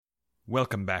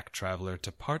Welcome back, traveler,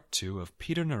 to part 2 of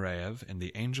Peter Nureyev and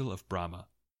the Angel of Brahma.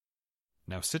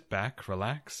 Now sit back,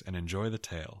 relax, and enjoy the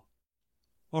tale.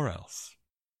 Or else.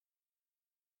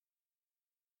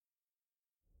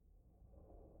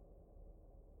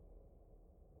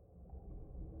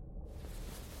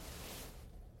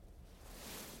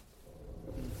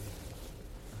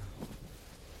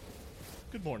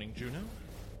 Good morning, Juno.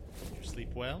 Did you sleep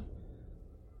well?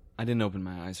 I didn't open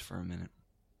my eyes for a minute.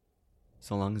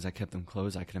 So long as I kept them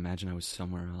closed, I could imagine I was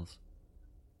somewhere else.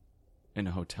 In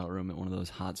a hotel room at one of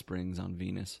those hot springs on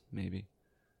Venus, maybe.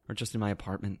 Or just in my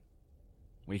apartment.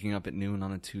 Waking up at noon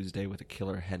on a Tuesday with a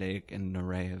killer headache and an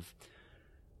array of...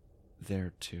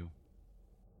 there, too.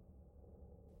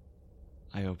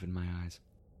 I opened my eyes.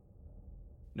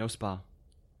 No spa.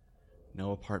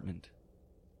 No apartment.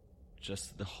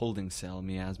 Just the holding cell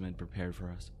Miasma had prepared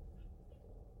for us.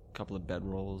 A couple of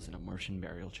bedrolls and a Martian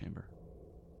burial chamber.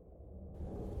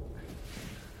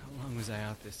 How long was I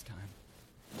out this time?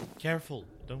 Careful,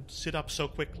 don't sit up so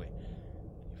quickly.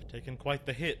 You've taken quite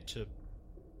the hit to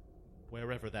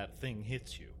wherever that thing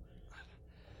hits you.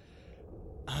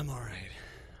 I'm alright.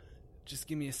 Just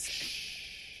give me a...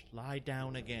 Shh, lie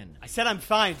down again. I said I'm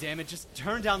fine, damn it. Just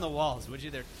turn down the walls, would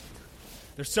you?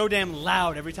 They're so damn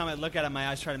loud. Every time I look at them, my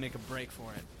eyes try to make a break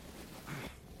for it.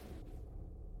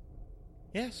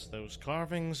 Yes, those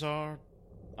carvings are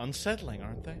unsettling,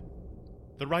 aren't they?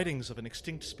 The writings of an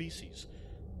extinct species.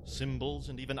 Symbols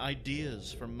and even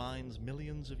ideas from minds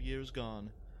millions of years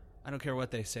gone. I don't care what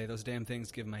they say. Those damn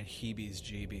things give my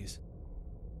heebies-jeebies.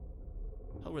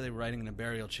 How were they writing in a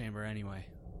burial chamber anyway?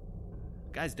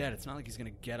 The guy's dead. It's not like he's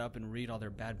going to get up and read all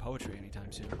their bad poetry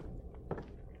anytime soon.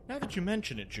 Now that you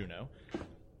mention it, Juno,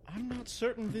 I'm not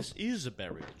certain this is a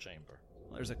burial chamber.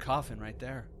 Well, there's a coffin right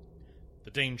there. The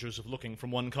dangers of looking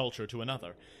from one culture to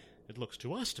another. It looks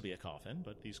to us to be a coffin,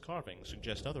 but these carvings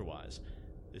suggest otherwise.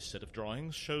 This set of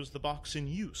drawings shows the box in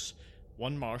use.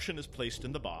 One Martian is placed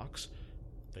in the box.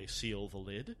 They seal the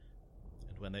lid,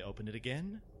 and when they open it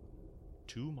again,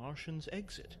 2 Martians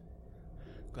exit.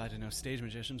 Glad to know stage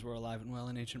magicians were alive and well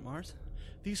in ancient Mars.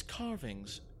 These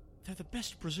carvings, they're the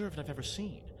best preserved I've ever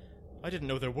seen. I didn't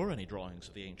know there were any drawings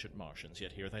of the ancient Martians,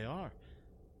 yet here they are.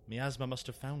 Miasma must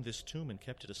have found this tomb and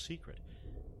kept it a secret.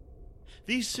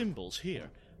 These symbols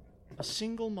here, a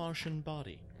single Martian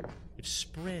body. It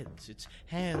spreads, its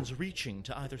hands reaching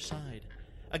to either side.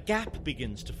 A gap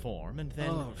begins to form, and then...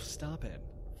 Oh, stop it.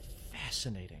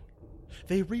 Fascinating.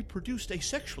 They reproduced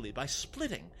asexually by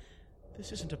splitting.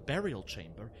 This isn't a burial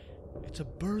chamber. It's a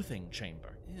birthing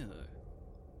chamber. Ew.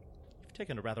 You've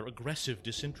taken a rather aggressive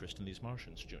disinterest in these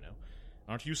Martians, Juno.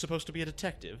 Aren't you supposed to be a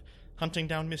detective? Hunting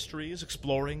down mysteries,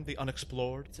 exploring the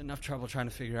unexplored? It's enough trouble trying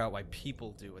to figure out why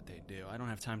people do what they do. I don't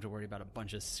have time to worry about a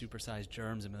bunch of supersized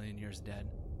germs a million years dead.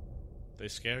 They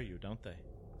scare you, don't they?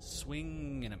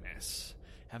 Swing and a miss.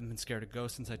 Haven't been scared of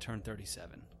ghosts since I turned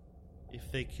 37.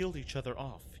 If they killed each other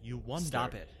off, you wonder...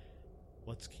 Stop it.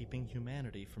 What's keeping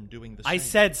humanity from doing the same? I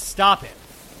said stop it!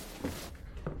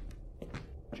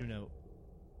 Juno,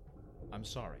 I'm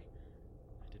sorry.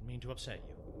 I didn't mean to upset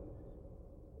you.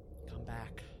 Come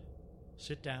back.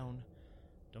 Sit down.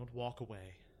 Don't walk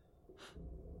away.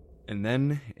 And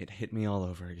then it hit me all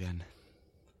over again.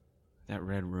 That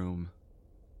red room.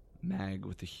 Mag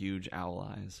with the huge owl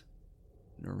eyes.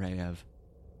 Nureyev.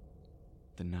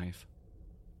 The knife.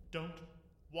 Don't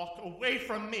walk away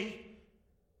from me.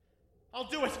 I'll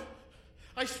do it.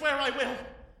 I swear I will.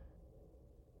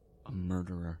 A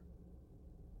murderer.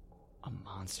 A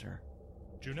monster.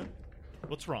 Juno,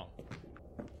 what's wrong?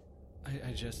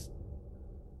 I just...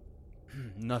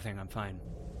 Nothing, I'm fine.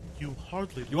 You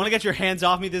hardly... You want to get your hands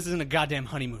off me? This isn't a goddamn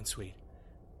honeymoon suite.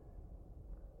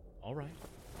 All right.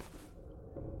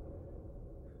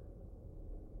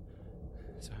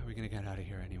 So how are we going to get out of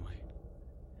here anyway?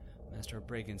 Master of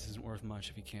break-ins isn't worth much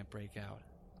if he can't break out.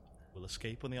 We'll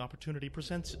escape when the opportunity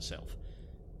presents itself.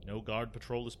 No guard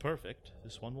patrol is perfect.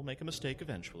 This one will make a mistake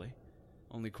eventually.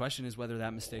 Only question is whether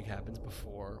that mistake happens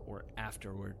before or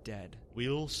after we're dead.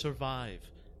 We'll survive.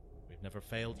 We've never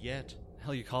failed yet.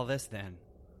 Hell you call this, then?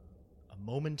 A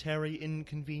momentary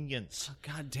inconvenience. Oh,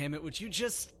 God damn it, would you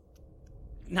just...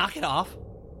 knock it off?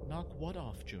 Knock what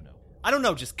off, Juno? I don't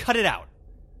know, just cut it out.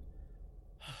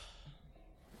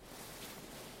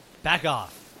 Back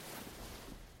off.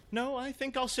 No, I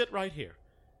think I'll sit right here.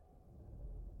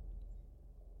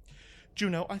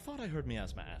 Juno, I thought I heard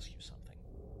Miasma ask you something.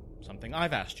 Something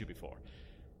I've asked you before.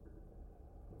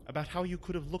 About how you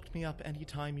could have looked me up any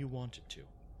time you wanted to.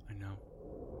 I know.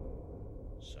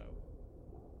 So,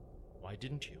 why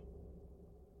didn't you?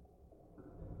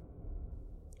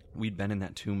 We'd been in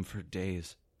that tomb for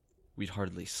days. We'd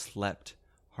hardly slept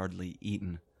hardly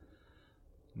eaten.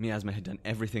 Miasma had done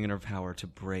everything in her power to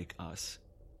break us.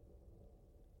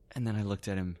 And then I looked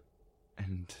at him,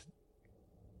 and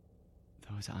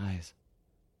those eyes.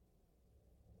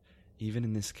 Even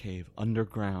in this cave,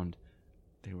 underground,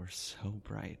 they were so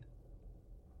bright.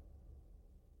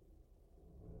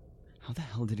 How the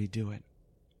hell did he do it?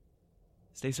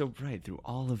 Stay so bright through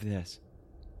all of this.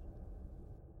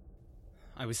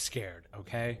 I was scared,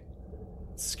 okay?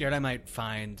 Scared I might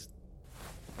find...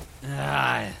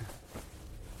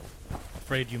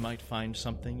 Afraid you might find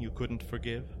something you couldn't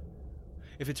forgive?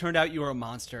 If it turned out you were a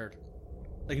monster,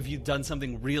 like if you'd done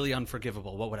something really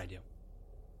unforgivable, what would I do?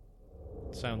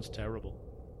 Sounds terrible.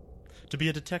 To be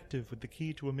a detective with the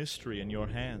key to a mystery in your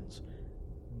hands,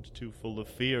 and too full of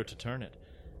fear to turn it.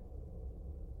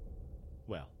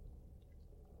 Well,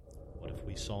 what if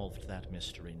we solved that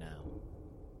mystery now?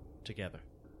 Together.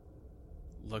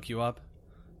 Look you up?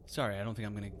 Sorry, I don't think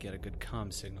I'm going to get a good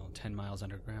comm signal 10 miles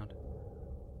underground.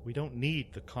 We don't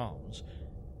need the comms.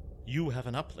 You have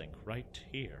an uplink right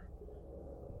here.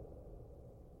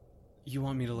 You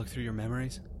want me to look through your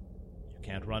memories? You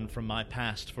can't run from my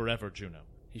past forever, Juno.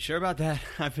 You sure about that?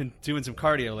 I've been doing some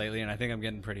cardio lately, and I think I'm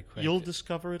getting pretty quick. You'll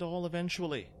discover it all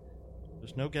eventually.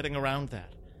 There's no getting around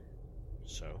that.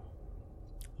 So,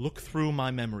 look through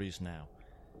my memories now.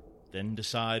 Then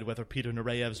decide whether Peter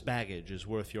Nureyev's baggage is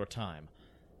worth your time,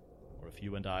 or if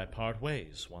you and I part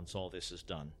ways once all this is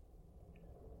done.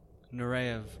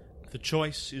 Nureyev... The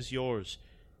choice is yours,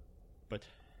 but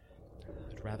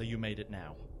I'd rather you made it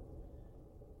now.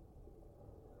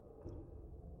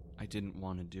 I didn't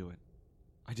want to do it.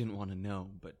 I didn't want to know,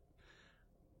 but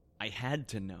I had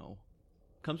to know.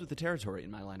 Comes with the territory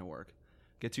in my line of work.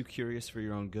 Get too curious for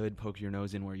your own good, poke your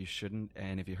nose in where you shouldn't,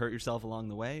 and if you hurt yourself along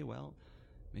the way, well,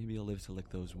 maybe you'll live to lick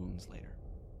those wounds later.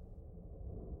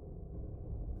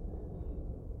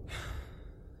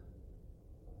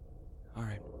 All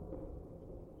right.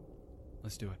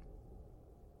 Let's do it.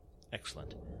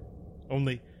 Excellent.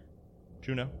 Only,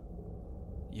 Juno?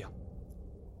 Yeah.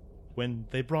 When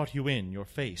they brought you in, your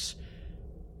face,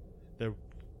 there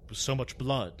was so much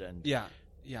blood and... Yeah,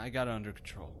 I got it under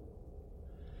control.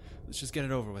 Let's just get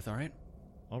it over with, all right?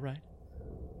 All right.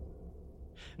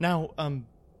 Now,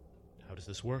 how does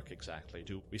this work exactly?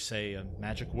 Do we say a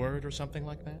magic word or something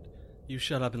like that? You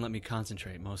shut up and let me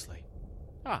concentrate, mostly.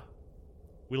 Ah,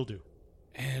 will do.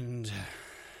 And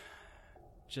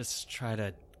just try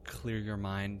to clear your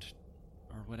mind,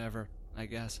 or whatever, I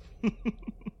guess.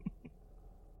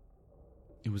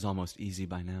 It was almost easy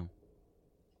by now.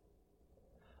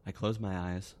 I closed my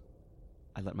eyes.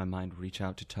 I let my mind reach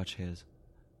out to touch his.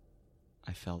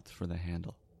 I felt for the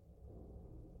handle.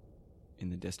 In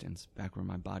the distance, back where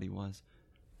my body was,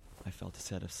 I felt a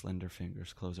set of slender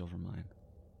fingers close over mine.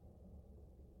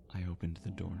 I opened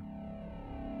the door.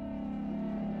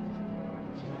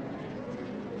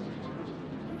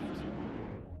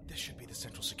 This should be the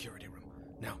central security room.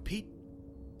 Now, Pete,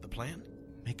 the plan?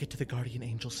 Make it to the Guardian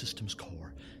Angel System's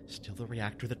core, steal the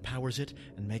reactor that powers it,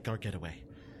 and make our getaway.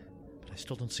 But I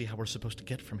still don't see how we're supposed to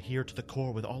get from here to the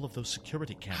core with all of those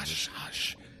security cameras.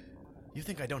 Hush. You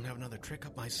think I don't have another trick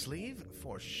up my sleeve?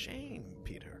 For shame,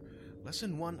 Peter.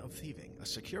 Lesson 1 of thieving. A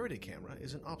security camera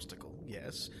is an obstacle,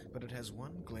 yes, but it has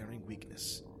one glaring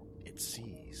weakness. It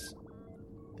sees.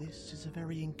 This is a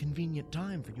very inconvenient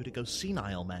time for you to go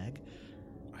senile, Mag.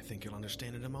 I think you'll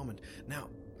understand in a moment. Now,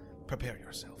 prepare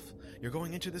yourself. You're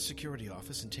going into the security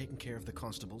office and taking care of the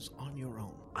constables on your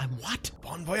own. I'm what?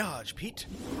 Bon voyage, Pete.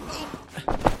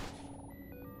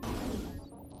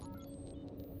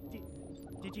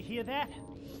 Did you hear that?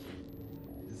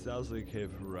 It sounds like it came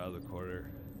from around the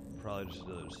corner. Probably just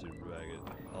another super maggot.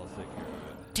 I'll take care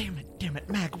of it. Damn it,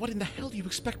 Mag, what in the hell do you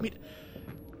expect me to...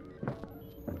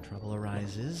 When trouble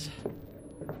arises,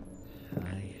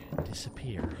 I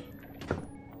disappear.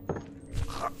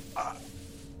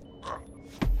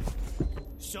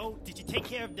 So, did you take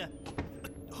care of the...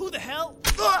 Who the hell?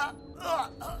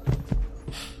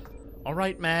 All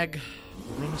right, Mag.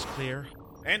 The room is clear.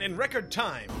 And in record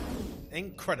time.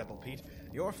 Incredible, Pete.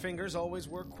 Your fingers always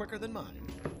work quicker than mine.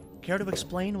 Care to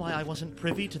explain why I wasn't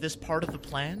privy to this part of the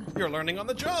plan? You're learning on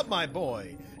the job, my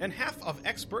boy. And half of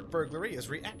expert burglary is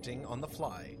reacting on the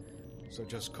fly. So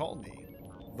just call me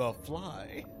the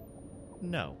Fly.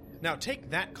 No. Now take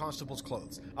that constable's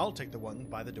clothes. I'll take the one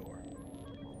by the door.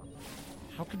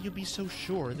 How can you be so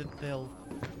sure that they'll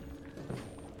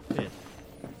fit?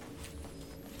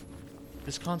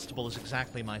 This constable is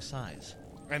exactly my size.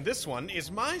 And this one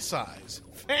is my size.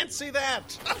 Fancy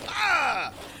that!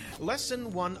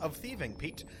 Lesson 1 of thieving,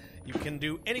 Pete. You can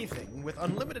do anything with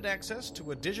unlimited access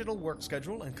to a digital work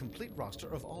schedule and complete roster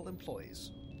of all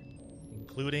employees.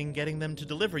 including getting them to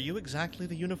deliver you exactly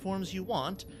the uniforms you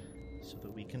want so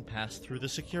that we can pass through the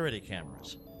security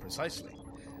cameras. Precisely.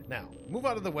 Now, move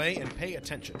out of the way and pay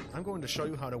attention. I'm going to show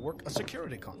you how to work a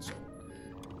security console.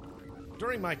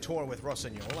 During my tour with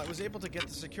Rossignol, I was able to get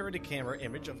the security camera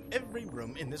image of every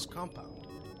room in this compound,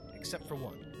 except for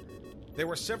one. There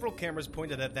were several cameras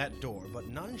pointed at that door, but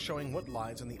none showing what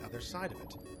lies on the other side of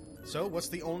it. So, what's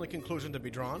the only conclusion to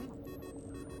be drawn?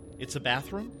 It's a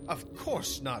bathroom? Of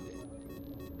course not.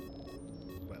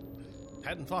 Well,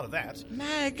 hadn't thought of that.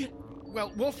 Mag!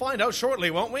 Well, we'll find out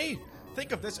shortly, won't we?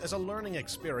 Think of this as a learning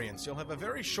experience. You'll have a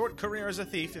very short career as a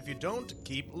thief if you don't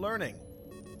keep learning.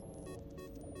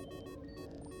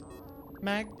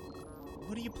 Mag,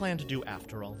 what do you plan to do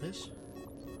after all this?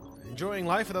 Enjoying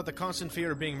life without the constant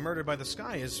fear of being murdered by the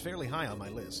sky is fairly high on my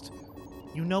list.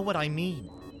 You know what I mean.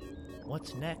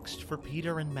 What's next for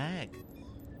Peter and Mag?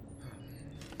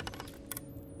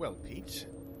 Well, Pete,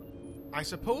 I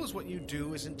suppose what you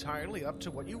do is entirely up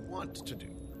to what you want to do.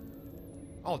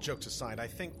 All jokes aside, I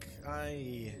think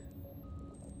I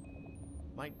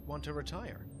might want to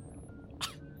retire.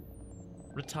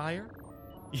 Retire?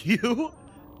 You?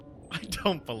 I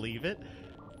don't believe it.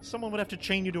 Someone would have to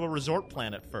chain you to a resort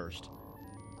planet first.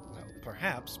 Well,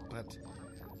 perhaps, but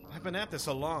I've been at this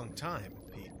a long time,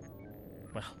 Pete.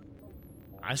 Well,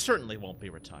 I certainly won't be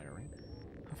retiring.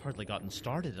 I've hardly gotten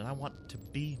started, and I want to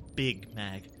be big,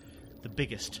 Mag. The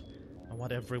biggest. I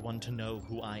want everyone to know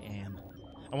who I am.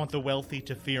 I want the wealthy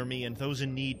to fear me and those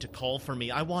in need to call for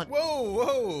me. I want...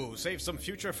 Whoa! Save some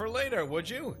future for later, would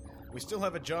you? We still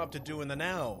have a job to do in the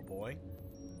now, boy.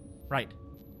 Right.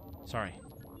 Sorry.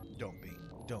 Don't be.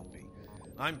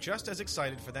 I'm just as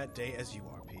excited for that day as you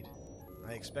are, Pete.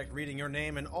 I expect reading your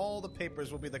name in all the papers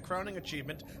will be the crowning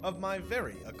achievement of my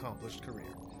very accomplished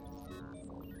career.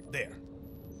 There.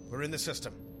 We're in the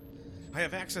system. I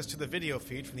have access to the video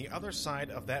feed from the other side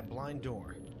of that blind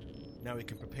door. Now we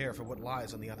can prepare for what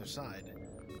lies on the other side.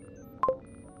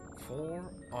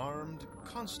 4 armed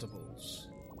constables.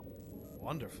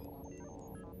 Wonderful.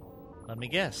 Let me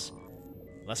guess.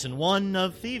 Lesson 1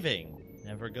 of thieving.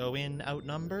 Never go in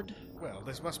outnumbered? Well,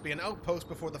 this must be an outpost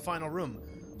before the final room.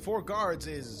 4 guards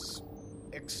is...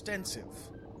 extensive.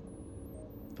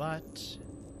 But...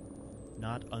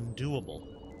 not undoable.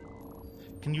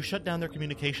 Can you shut down their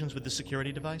communications with the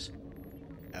security device?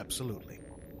 Absolutely.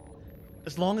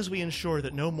 As long as we ensure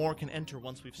that no more can enter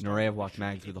once we've started... Nureyev walked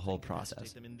Mag through the whole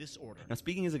process. Them in this order. Now,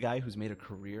 speaking as a guy who's made a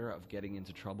career of getting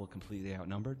into trouble completely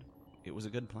outnumbered, it was a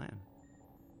good plan.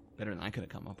 Better than I could have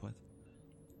come up with.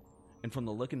 And from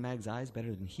the look in Mag's eyes,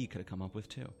 better than he could have come up with,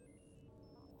 too.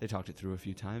 They talked it through a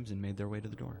few times and made their way to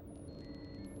the door.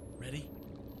 Ready?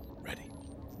 Ready.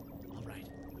 All right.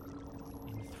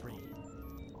 In 3,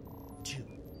 2,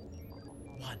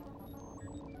 1.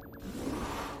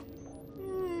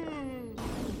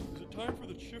 Is it time for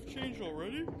the shift change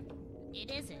already?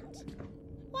 It isn't.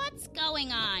 What's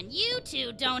going on? You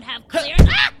two don't have clear...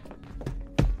 Ah!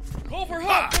 Call for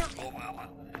help!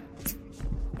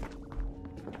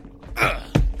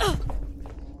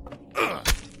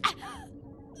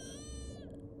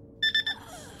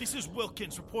 This is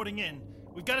Wilkins reporting in.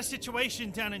 We've got a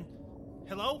situation down in...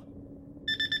 Hello?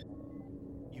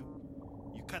 You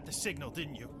cut the signal,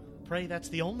 didn't you? Pray that's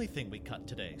the only thing we cut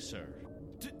today, sir.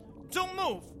 Don't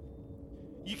move!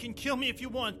 You can kill me if you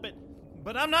want,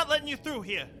 but I'm not letting you through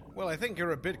here. Well, I think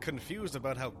you're a bit confused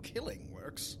about how killing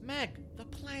works. Mag, the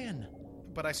plan.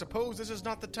 But I suppose this is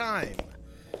not the time.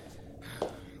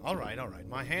 All right.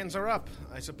 My hands are up.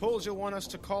 I suppose you'll want us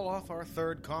to call off our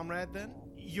third comrade, then?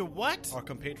 Your what? Our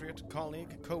compatriot,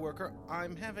 colleague, co-worker.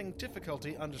 I'm having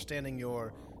difficulty understanding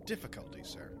your difficulty,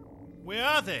 sir. Where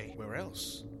are they? Where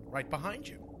else? Right behind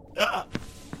you. I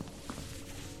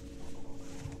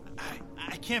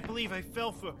can't believe I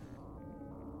fell for...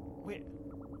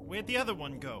 Where'd the other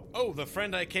one go? Oh, the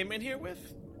friend I came in here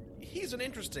with? He's an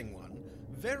interesting one.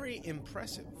 Very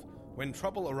impressive. When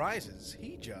trouble arises,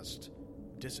 he just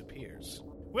disappears.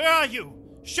 Where are you?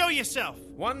 Show yourself!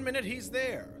 1 minute he's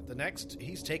there. The next,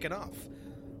 he's taken off.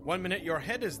 1 minute your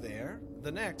head is there.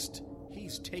 The next,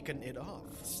 he's taken it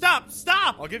off. Stop!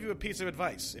 I'll give you a piece of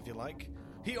advice, if you like.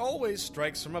 He always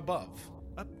strikes from above.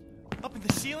 Up in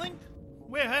the ceiling?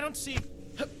 Where? I don't see...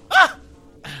 Ah!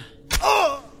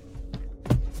 Oh!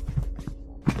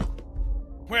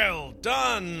 Well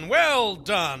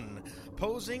done!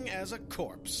 Posing as a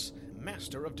corpse.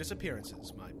 Master of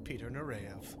disappearances, my Peter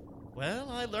Nureyev. Well,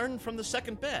 I learned from the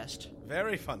second best.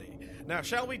 Very funny. Now,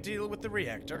 shall we deal with the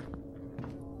reactor?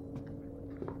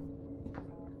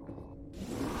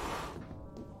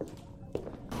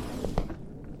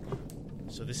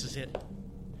 So this is it.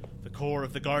 The core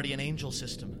of the Guardian Angel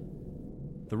system.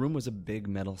 The room was a big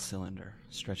metal cylinder,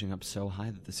 stretching up so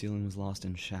high that the ceiling was lost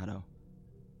in shadow.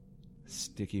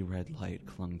 Sticky red light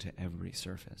clung to every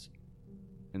surface.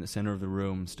 In the center of the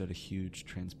room stood a huge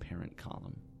transparent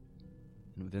column.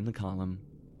 And within the column,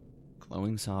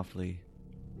 glowing softly,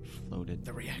 floated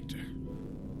The reactor.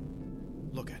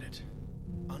 Look at it.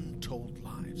 Untold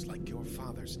lives like your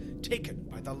father's, taken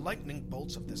by the lightning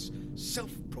bolts of this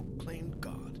self-proclaimed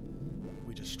god.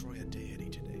 We destroy a deity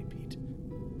today, Pete.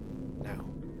 Now,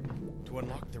 to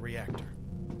unlock the reactor.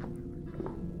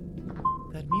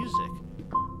 That music.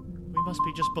 We must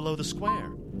be just below the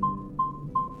square.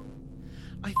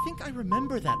 I think I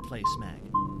remember that place, Mag.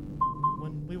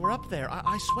 When we were up there,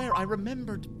 I swear I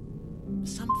remembered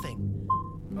something.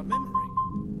 A memory?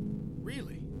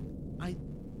 Really? I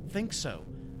think so.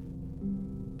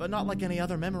 But not like any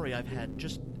other memory I've had,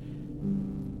 just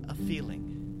a feeling.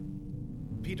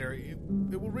 Peter,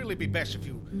 it will really be best if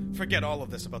you forget all of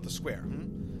this about the square,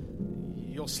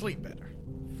 You'll sleep better.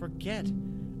 Forget?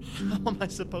 How am I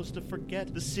supposed to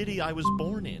forget the city I was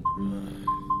born in?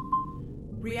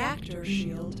 Reactor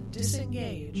shield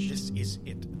disengaged. This is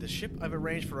it. The ship I've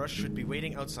arranged for us should be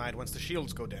waiting outside once the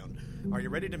shields go down. Are you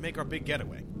ready to make our big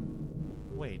getaway?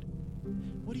 Wait,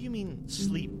 what do you mean,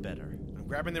 sleep better? I'm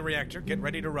grabbing the reactor. Get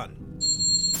ready to run.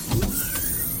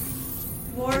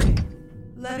 Warning.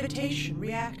 Levitation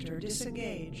reactor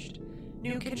disengaged.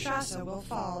 New Kinshasa will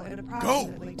fall in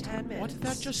approximately 10 minutes. What did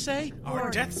that just say? Our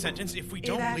Warning. death sentence if we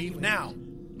don't Evacuate. leave now.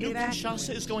 New Evacuate.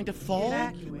 Kinshasa is going to fall?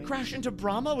 Evacuate. Crash into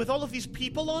Brahma with all of these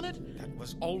people on it? That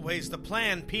was always the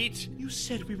plan, Pete. You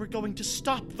said we were going to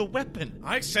stop the weapon.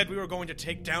 I said we were going to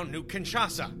take down New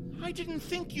Kinshasa. I didn't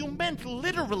think you meant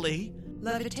literally.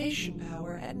 Levitation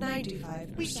power at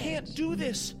 95%. We can't do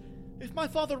this. If my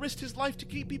father risked his life to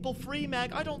keep people free,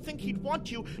 Mag, I don't think he'd want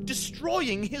you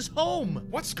destroying his home.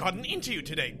 What's gotten into you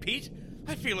today, Pete?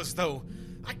 I feel as though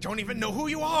I don't even know who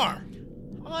you are.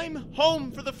 I'm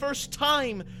home for the first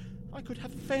time. I could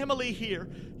have family here.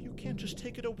 You can't just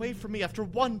take it away from me after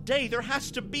one day. There has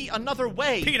to be another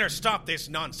way. Peter, stop this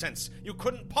nonsense. You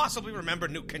couldn't possibly remember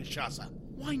New Kinshasa.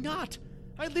 Why not?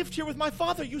 I lived here with my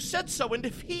father. You said so, and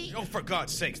if he... Oh, for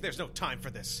God's sakes, there's no time for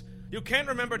this. You can't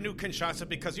remember New Kinshasa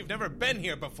because you've never been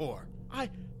here before.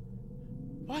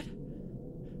 What?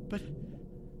 But...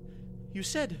 You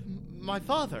said my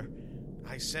father.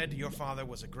 I said your father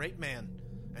was a great man,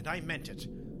 and I meant it.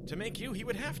 To make you, he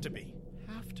would have to be.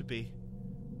 Have to be.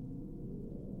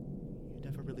 You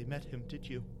never really met him, did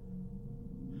you?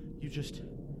 You just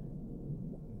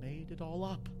made it all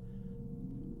up.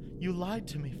 You lied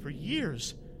to me for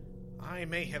years. I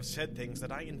may have said things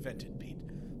that I invented, Pete,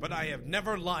 but I have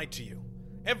never lied to you.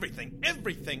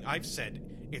 Everything I've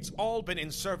said, it's all been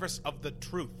in service of the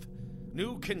truth.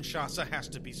 New Kinshasa has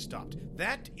to be stopped.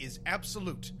 That is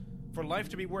absolute. For life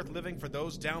to be worth living for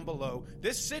those down below,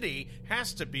 this city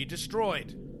has to be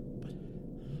destroyed. But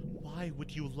why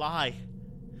would you lie?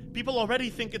 People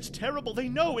already think it's terrible. They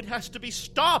know it has to be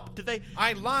stopped.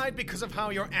 I lied because of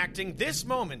how you're acting this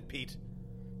moment, Pete.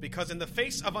 Because in the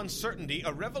face of uncertainty,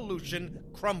 a revolution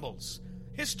crumbles.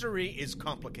 History is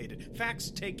complicated. Facts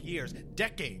take years,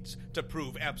 decades, to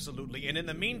prove absolutely. And in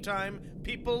the meantime,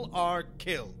 people are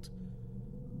killed.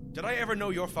 Did I ever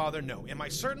know your father? No. Am I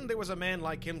certain there was a man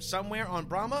like him somewhere on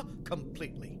Brahma?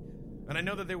 Completely. And I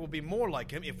know that there will be more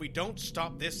like him if we don't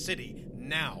stop this city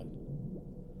now.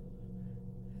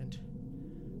 And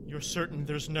you're certain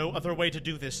there's no other way to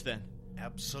do this, then?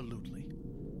 Absolutely.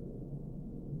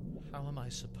 How am I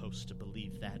supposed to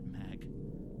believe that, Mag?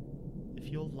 If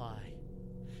you'll lie,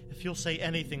 if you'll say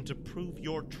anything to prove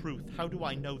your truth, how do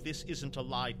I know this isn't a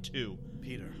lie, too?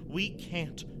 Peter. We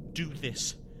can't do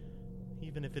this.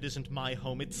 Even if it isn't my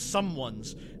home, it's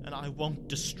someone's, and I won't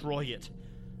destroy it.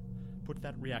 Put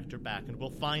that reactor back, and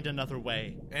we'll find another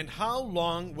way. And how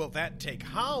long will that take?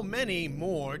 How many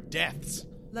more deaths?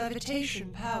 Levitation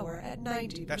power at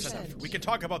 90%. That's enough. We can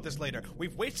talk about this later.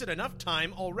 We've wasted enough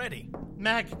time already.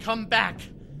 Mag, come back!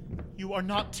 You are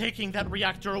not taking that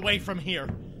reactor away from here.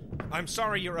 I'm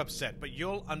sorry you're upset, but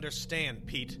you'll understand,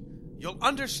 Pete. You'll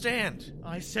understand.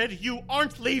 I said you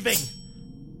aren't leaving!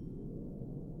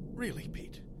 Really,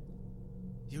 Pete?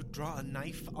 You'd draw a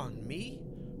knife on me?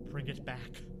 Bring it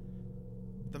back.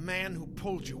 The man who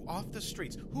pulled you off the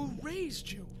streets, who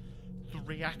raised you. The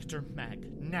reactor,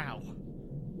 Mag, now.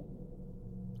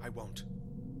 I won't.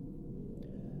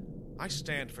 I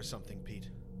stand for something, Pete.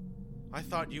 I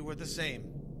thought you were the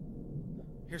same.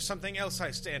 Here's something else I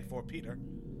stand for, Peter.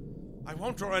 I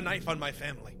won't draw a knife on my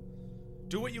family.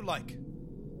 Do what you like,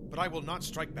 but I will not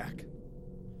strike back.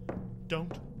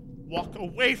 Don't walk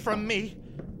away from me.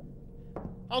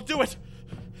 I'll do it.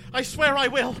 I swear I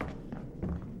will.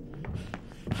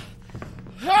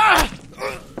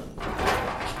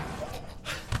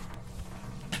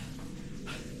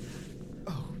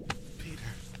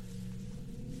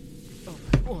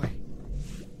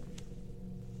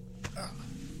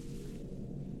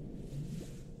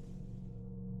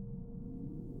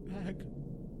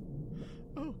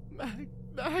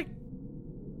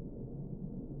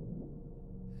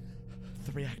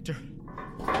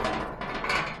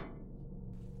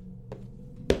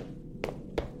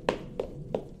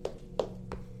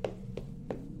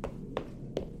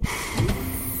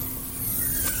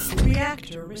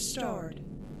 Reactor restored.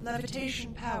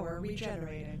 Levitation power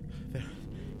regenerating. There.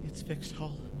 It's fixed,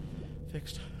 Hall.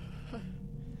 Fixed.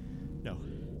 No.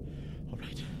 All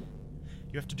right.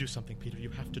 You have to do something, Peter. You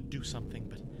have to do something,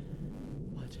 but...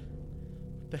 What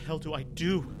the hell do I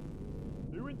do?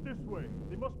 They're in this way.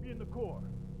 They must be in the core.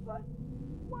 But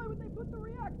why would they put the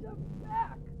reactor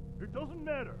back? It doesn't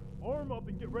matter. Arm up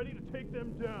and get ready to take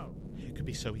them down. It could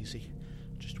be so easy.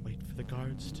 Just wait for the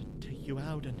guards to take you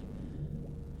out and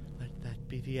let that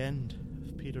be the end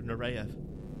of Peter Nureyev.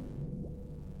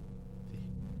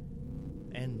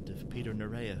 The end of Peter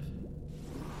Nureyev.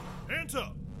 Hands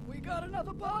up! We got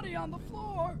another body on the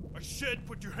floor. I said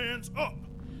put your hands up.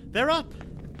 They're up.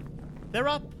 They're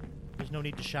up. There's no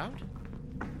need to shout.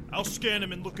 I'll scan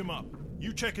him and look him up.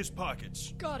 You check his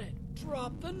pockets. Got it.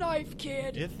 Drop the knife,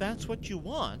 kid. If that's what you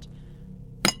want.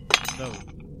 Though,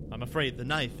 I'm afraid the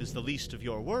knife is the least of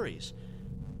your worries.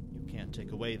 You can't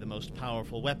take away the most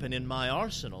powerful weapon in my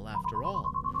arsenal, after all.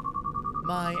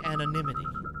 My anonymity.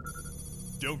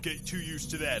 Don't get too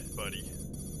used to that, buddy.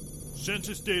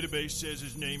 Census database says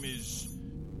his name is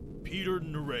Peter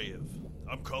Nureyev.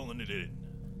 I'm calling it in.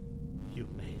 You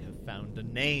may have found a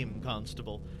name,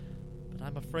 Constable, but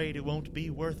I'm afraid it won't be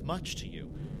worth much to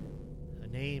you. A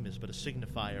name is but a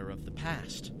signifier of the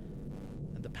past,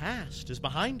 and the past is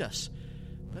behind us.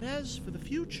 But as for the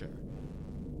future...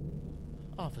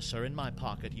 Officer, in my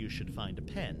pocket you should find a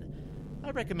pen. I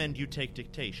recommend you take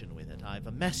dictation with it. I've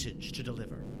a message to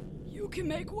deliver. You can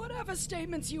make whatever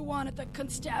statements you want at the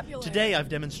constabulary. Today I've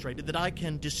demonstrated that I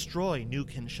can destroy New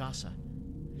Kinshasa.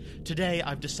 Today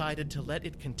I've decided to let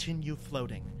it continue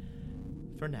floating.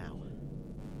 For now.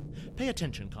 Pay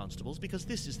attention, constables, because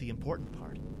this is the important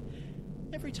part.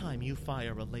 Every time you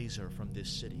fire a laser from this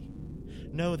city,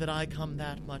 know that I come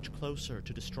that much closer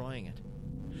to destroying it.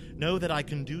 Know that I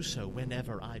can do so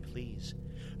whenever I please.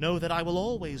 Know that I will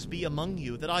always be among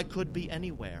you, that I could be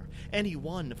anywhere,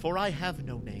 anyone, for I have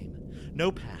no name,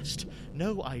 no past,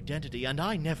 no identity, and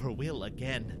I never will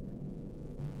again.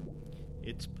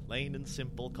 It's plain and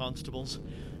simple, constables.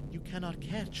 You cannot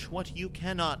catch what you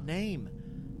cannot name.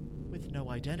 With no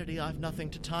identity, I've nothing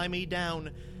to tie me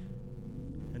down.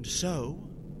 And so,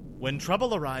 when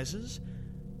trouble arises,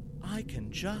 I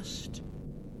can just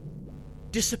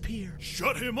disappear.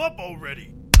 Shut him up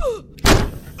already!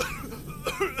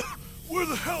 Where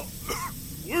the hell?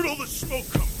 Where'd all this smoke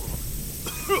come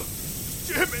from?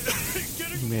 Damn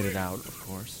it! He made it out, of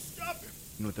course. Stop him!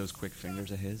 And with those quick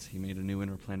fingers of his, he made a new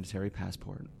interplanetary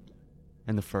passport.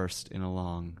 And the first in a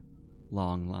long,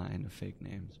 long line of fake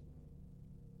names.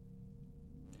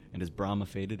 And as Brahma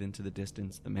faded into the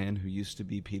distance, the man who used to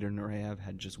be Peter Nureyev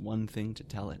had just one thing to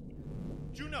tell it.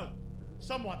 Juno!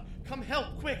 Someone! Come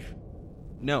help, quick!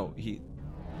 No, he...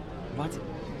 What?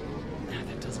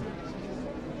 That doesn't...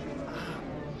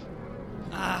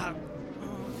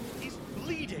 He's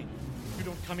bleeding! If you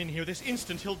don't come in here this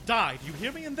instant, he'll die. Do you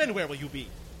hear me? And then where will you be?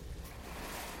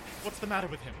 What's the matter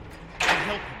with him? You can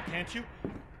help him, can't you?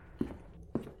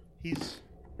 He's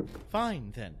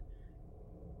fine, then.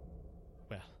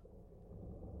 Well,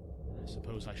 I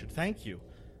suppose I should thank you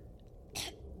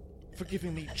for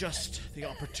giving me just the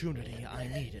opportunity I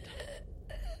needed.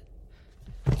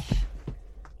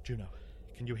 Juno,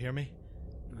 can you hear me?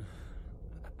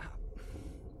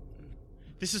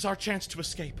 This is our chance to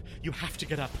escape. You have to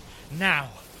get up. Now.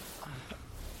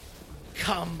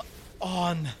 Come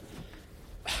on.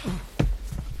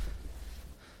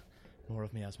 More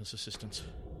of Miasma's assistance.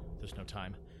 There's no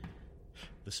time.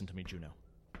 Listen to me, Juno.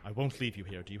 I won't leave you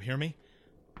here. Do you hear me?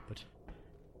 But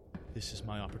this is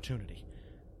my opportunity.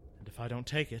 And if I don't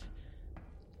take it...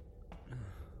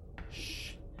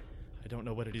 Shh. I don't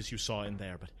know what it is you saw in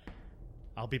there, but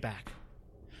I'll be back.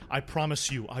 I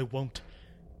promise you I won't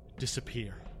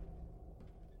disappear.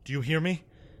 Do you hear me?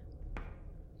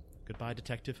 Goodbye,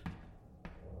 detective.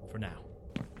 For now.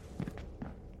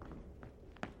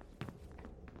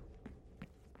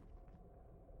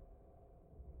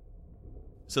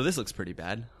 So this looks pretty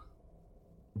bad.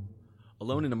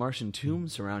 Alone in a Martian tomb,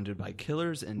 surrounded by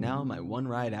killers, and now my one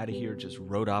ride out of here just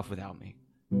rode off without me.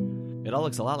 It all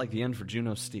looks a lot like the end for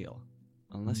Juno Steele,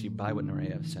 unless you buy what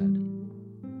Nureyev said.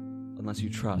 Unless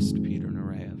you trust Peter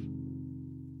Nureyev.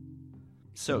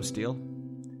 So, Steele,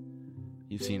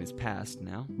 you've seen his past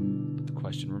now, but the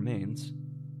question remains,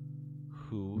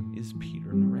 who is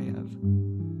Peter Nureyev?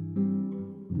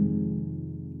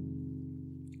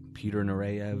 Peter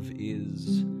Nureyev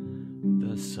is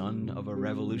the son of a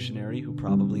revolutionary who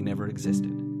probably never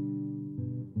existed.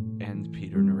 And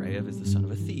Peter Nureyev is the son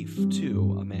of a thief,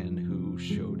 too, a man who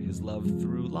showed his love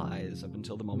through lies up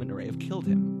until the moment Nureyev killed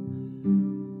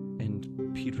him.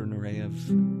 And Peter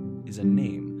Nureyev is a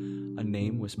name, A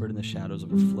name whispered in the shadows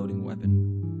of a floating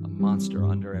weapon, a monster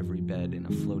under every bed in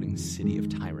a floating city of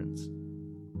tyrants.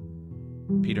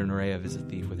 Peter Nureyev is a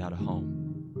thief without a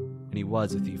home, and he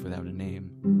was a thief without a name.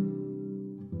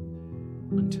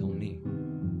 Until me.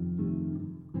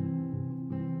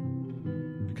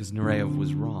 Because Nureyev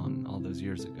was wrong all those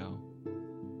years ago.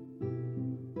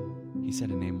 He said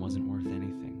a name wasn't worth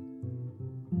anything.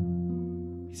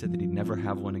 He said that he'd never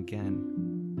have one again.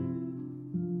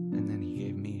 And then he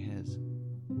gave me his.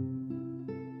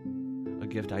 A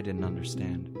gift I didn't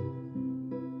understand.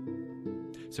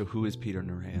 So who is Peter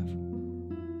Nureyev?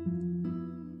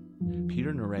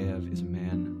 Peter Nureyev is a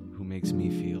man who makes me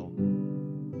feel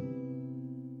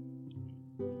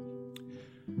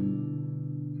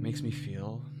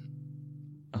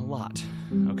a lot,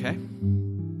 okay?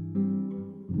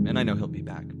 And I know he'll be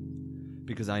back,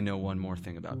 because I know one more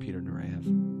thing about Peter Nureyev.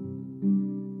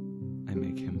 I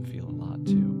make him feel a lot,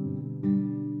 too.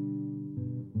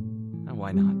 Now,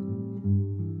 why not?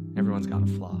 Everyone's got a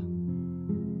flaw.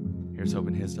 Here's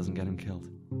hoping his doesn't get him killed.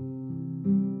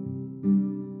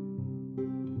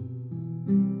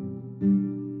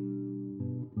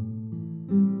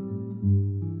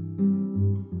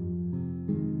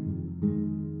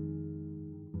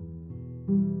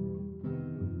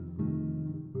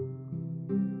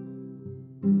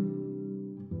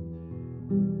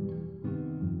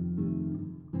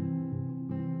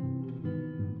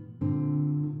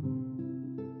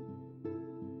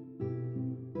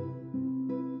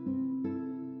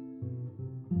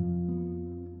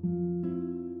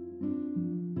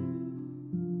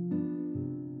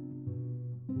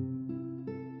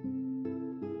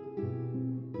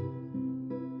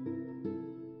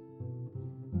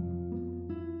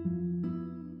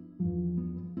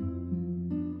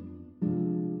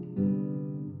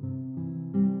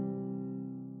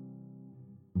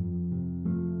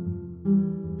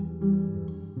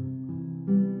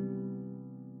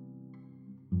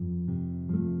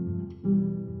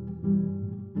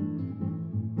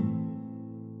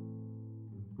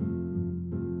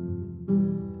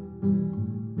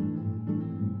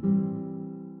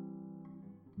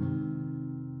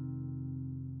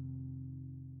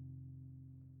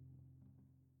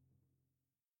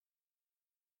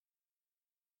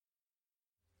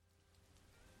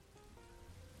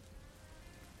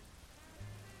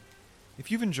 If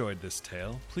you've enjoyed this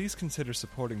tale, please consider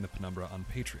supporting the Penumbra on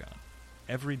Patreon.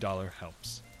 Every dollar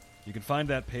helps. You can find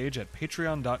that page at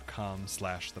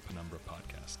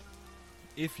patreon.com/thpenumbrapodcast.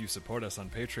 If you support us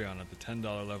on Patreon at the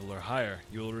 $10 level or higher,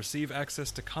 you will receive access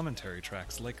to commentary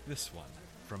tracks like this one,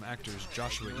 from actors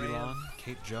Joshua Elon,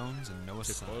 Kate Jones, and Noah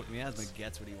To Symes. quote Miasma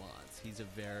gets what he wants. He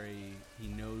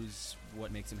knows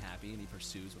what makes him happy, and he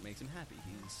pursues what makes him happy.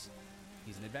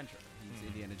 He's an adventurer. He's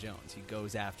Indiana Jones. He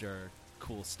goes after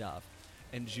cool stuff.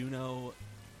 And Juno,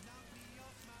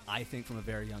 I think from a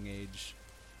very young age,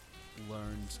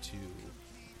 learned to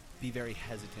be very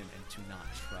hesitant and to not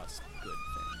trust good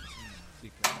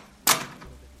things.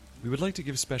 We would like to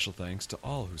give special thanks to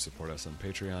all who support us on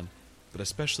Patreon, but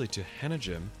especially to Hannah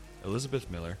Jim, Elizabeth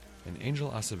Miller, and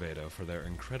Angel Acevedo for their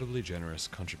incredibly generous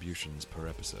contributions per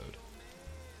episode.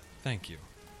 Thank you.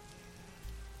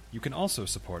 You can also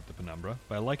support the Penumbra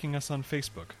by liking us on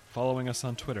Facebook, following us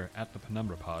on Twitter at the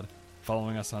Penumbra Pod,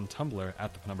 following us on Tumblr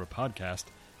at the Penumbra Podcast,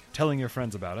 telling your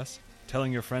friends about us,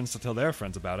 telling your friends to tell their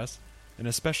friends about us, and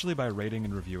especially by rating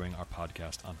and reviewing our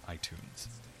podcast on iTunes.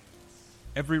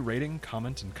 Every rating,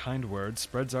 comment, and kind word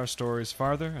spreads our stories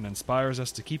farther and inspires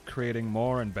us to keep creating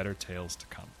more and better tales to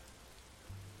come.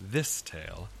 This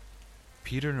tale,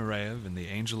 Peter Nureyev and the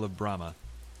Angel of Brahma,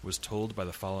 was told by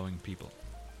the following people: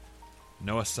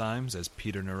 Noah Symes as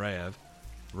Peter Nureyev,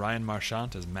 Ryan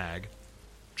Marchant as Mag,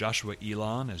 Joshua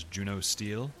Elon as Juno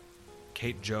Steele,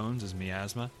 Kate Jones as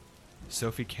Miasma,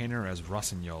 Sophie Kaner as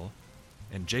Rossignol,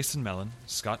 and Jason Mellon,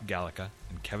 Scott Gallica,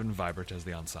 and Kevin Vibert as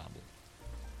the ensemble.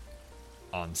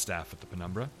 On staff at the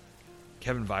Penumbra,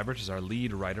 Kevin Vibert is our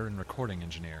lead writer and recording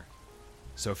engineer.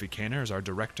 Sophie Kaner is our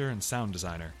director and sound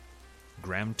designer.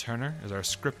 Graham Turner is our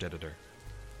script editor.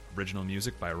 Original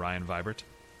music by Ryan Vibert.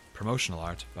 Promotional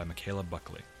art by Michaela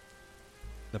Buckley.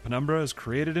 The Penumbra is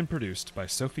created and produced by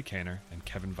Sophie Kaner and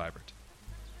Kevin Vibert.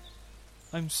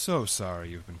 I'm so sorry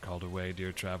you've been called away,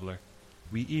 dear traveler.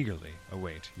 We eagerly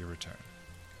await your return.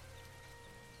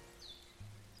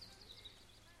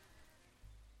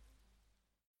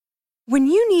 When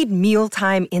you need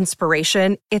mealtime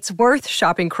inspiration, it's worth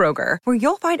shopping Kroger, where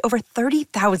you'll find over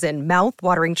 30,000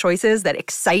 mouth-watering choices that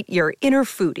excite your inner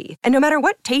foodie. And no matter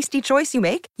what tasty choice you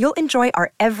make, you'll enjoy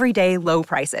our everyday low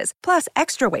prices, plus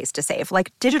extra ways to save,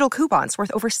 like digital coupons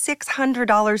worth over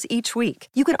 $600 each week.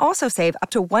 You can also save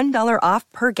up to $1 off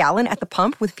per gallon at the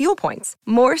pump with fuel points.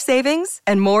 More savings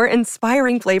and more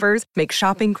inspiring flavors make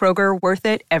shopping Kroger worth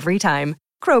it every time.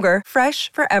 Kroger,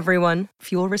 fresh for everyone.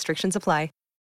 Fuel restrictions apply.